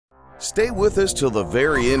Stay with us till the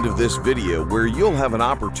very end of this video, where you'll have an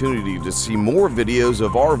opportunity to see more videos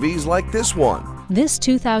of RVs like this one. This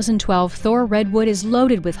 2012 Thor Redwood is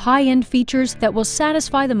loaded with high-end features that will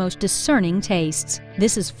satisfy the most discerning tastes.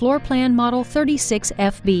 This is floor plan model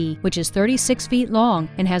 36FB, which is 36 feet long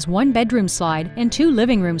and has one bedroom slide and two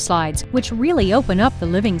living room slides, which really open up the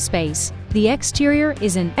living space. The exterior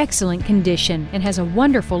is in excellent condition and has a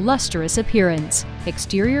wonderful lustrous appearance.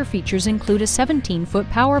 Exterior features include a 17-foot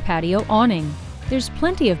power patio awning. There's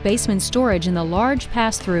plenty of basement storage in the large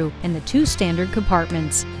pass-through and the two standard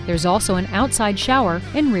compartments. There's also an outside shower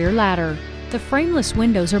and rear ladder. The frameless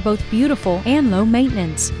windows are both beautiful and low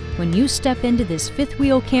maintenance. When you step into this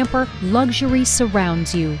fifth-wheel camper, luxury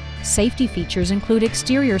surrounds you. Safety features include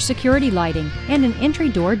exterior security lighting and an entry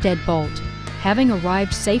door deadbolt. Having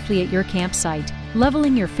arrived safely at your campsite,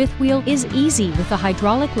 leveling your fifth wheel is easy with the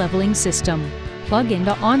hydraulic leveling system. Plug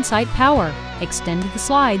into on-site power, extend the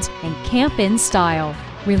slides, and camp in style.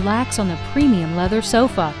 Relax on the premium leather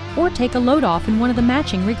sofa or take a load off in one of the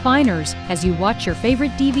matching recliners as you watch your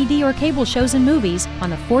favorite DVD or cable shows and movies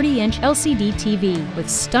on the 40-inch LCD TV with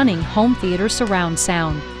stunning home theater surround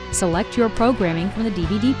sound. Select your programming from the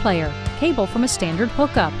DVD player, cable from a standard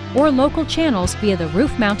hookup, or local channels via the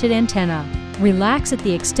roof-mounted antenna. Relax at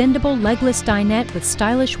the extendable legless dinette with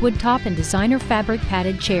stylish woodtop and designer fabric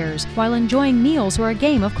padded chairs while enjoying meals or a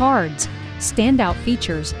game of cards. Standout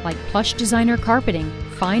features like plush designer carpeting,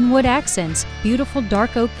 fine wood accents, beautiful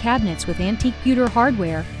dark oak cabinets with antique pewter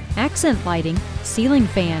hardware, accent lighting, ceiling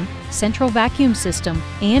fan, central vacuum system,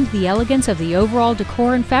 and the elegance of the overall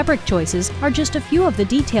decor and fabric choices are just a few of the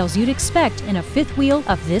details you'd expect in a fifth wheel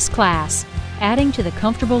of this class. Adding to the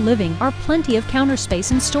comfortable living are plenty of counter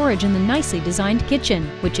space and storage in the nicely designed kitchen,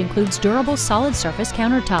 which includes durable solid surface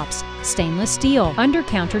countertops, stainless steel,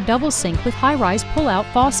 under-counter double sink with high-rise pull-out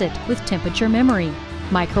faucet with temperature memory,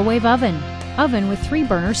 microwave oven, oven with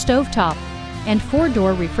 3-burner stovetop, and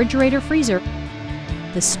 4-door refrigerator freezer.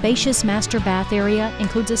 The spacious master bath area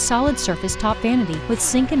includes a solid surface top vanity with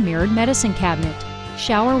sink and mirrored medicine cabinet,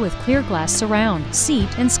 shower with clear glass surround,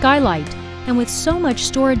 seat, and skylight. And with so much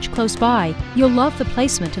storage close by, you'll love the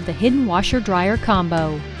placement of the hidden washer-dryer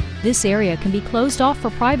combo. This area can be closed off for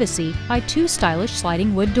privacy by 2 stylish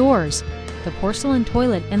sliding wood doors. The porcelain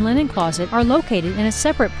toilet and linen closet are located in a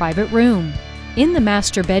separate private room. In the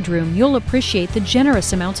master bedroom, you'll appreciate the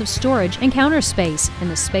generous amounts of storage and counter space in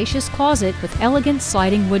the spacious closet with elegant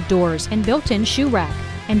sliding wood doors and built-in shoe rack,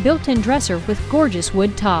 and built-in dresser with gorgeous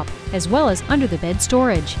wood top, as well as under-the-bed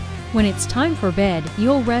storage. When it's time for bed,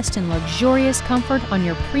 you'll rest in luxurious comfort on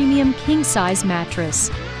your premium king-size mattress.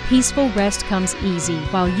 Peaceful rest comes easy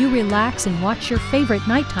while you relax and watch your favorite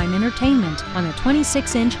nighttime entertainment on a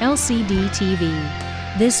 26-inch LCD TV.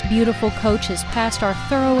 This beautiful coach has passed our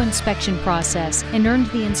thorough inspection process and earned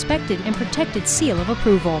the inspected and protected seal of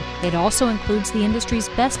approval. It also includes the industry's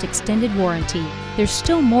best extended warranty. There's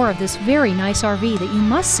still more of this very nice RV that you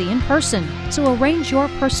must see in person, so arrange your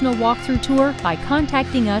personal walkthrough tour by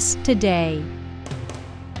contacting us today.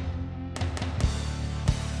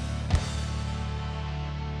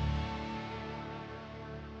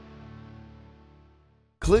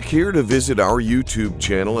 Click here to visit our YouTube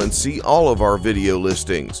channel and see all of our video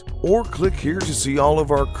listings, or click here to see all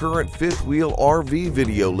of our current fifth wheel RV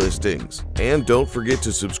video listings. And don't forget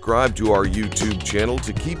to subscribe to our YouTube channel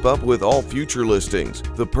to keep up with all future listings.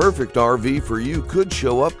 The perfect RV for you could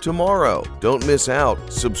show up tomorrow. Don't miss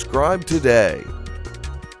out. Subscribe today.